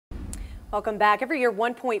Welcome back. Every year,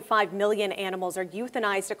 1.5 million animals are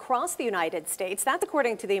euthanized across the United States. That's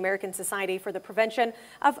according to the American Society for the Prevention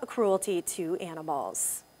of Cruelty to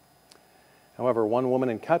Animals. However, one woman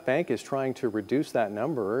in Cutbank is trying to reduce that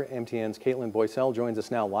number. MTN's Caitlin Boycell joins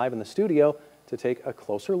us now live in the studio to take a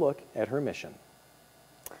closer look at her mission.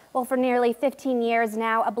 Well, for nearly 15 years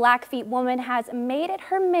now, a Blackfeet woman has made it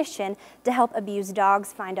her mission to help abused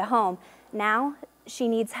dogs find a home. Now, she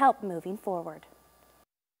needs help moving forward.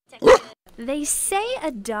 They say a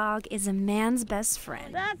dog is a man's best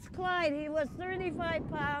friend. That's Clyde. He was 35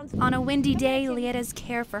 pounds. On a windy day, Lietta's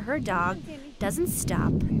care for her dog doesn't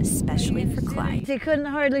stop, especially for Clyde. He couldn't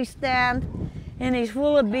hardly stand, and he's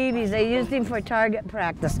full of babies. They used him for target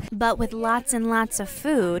practice. But with lots and lots of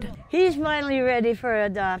food, He's finally ready for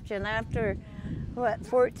adoption after,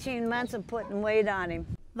 14 months of putting weight on him.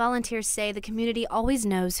 volunteers say the community always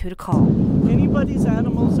knows who to call. Anybody's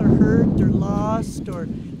animals are hurt or lost or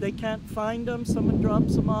they can't find them, someone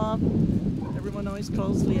drops them off, everyone always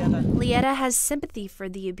calls Lietta. Lietta has sympathy for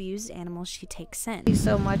the abused animals she takes in.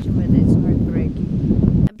 So much of it is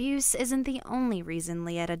heartbreaking. Abuse isn't the only reason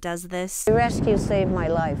Lietta does this. The rescue saved my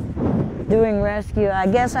life. Doing rescue, I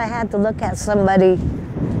guess I had to look at something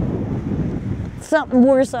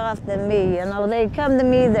worse off than me. You know, they come to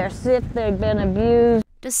me, they're sick, they've been abused.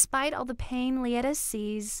 Despite all the pain Lietta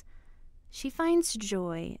sees, she finds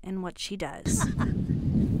joy in what she does.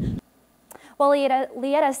 Well,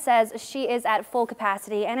 Lietta says she is at full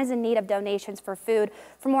capacity and is in need of donations for food.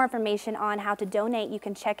 For more information on how to donate, you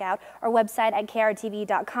can check out our website at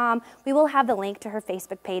krtv.com. We will have the link to her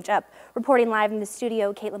Facebook page up. Reporting live in the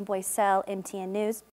studio, Caitlin Boycell, MTN News.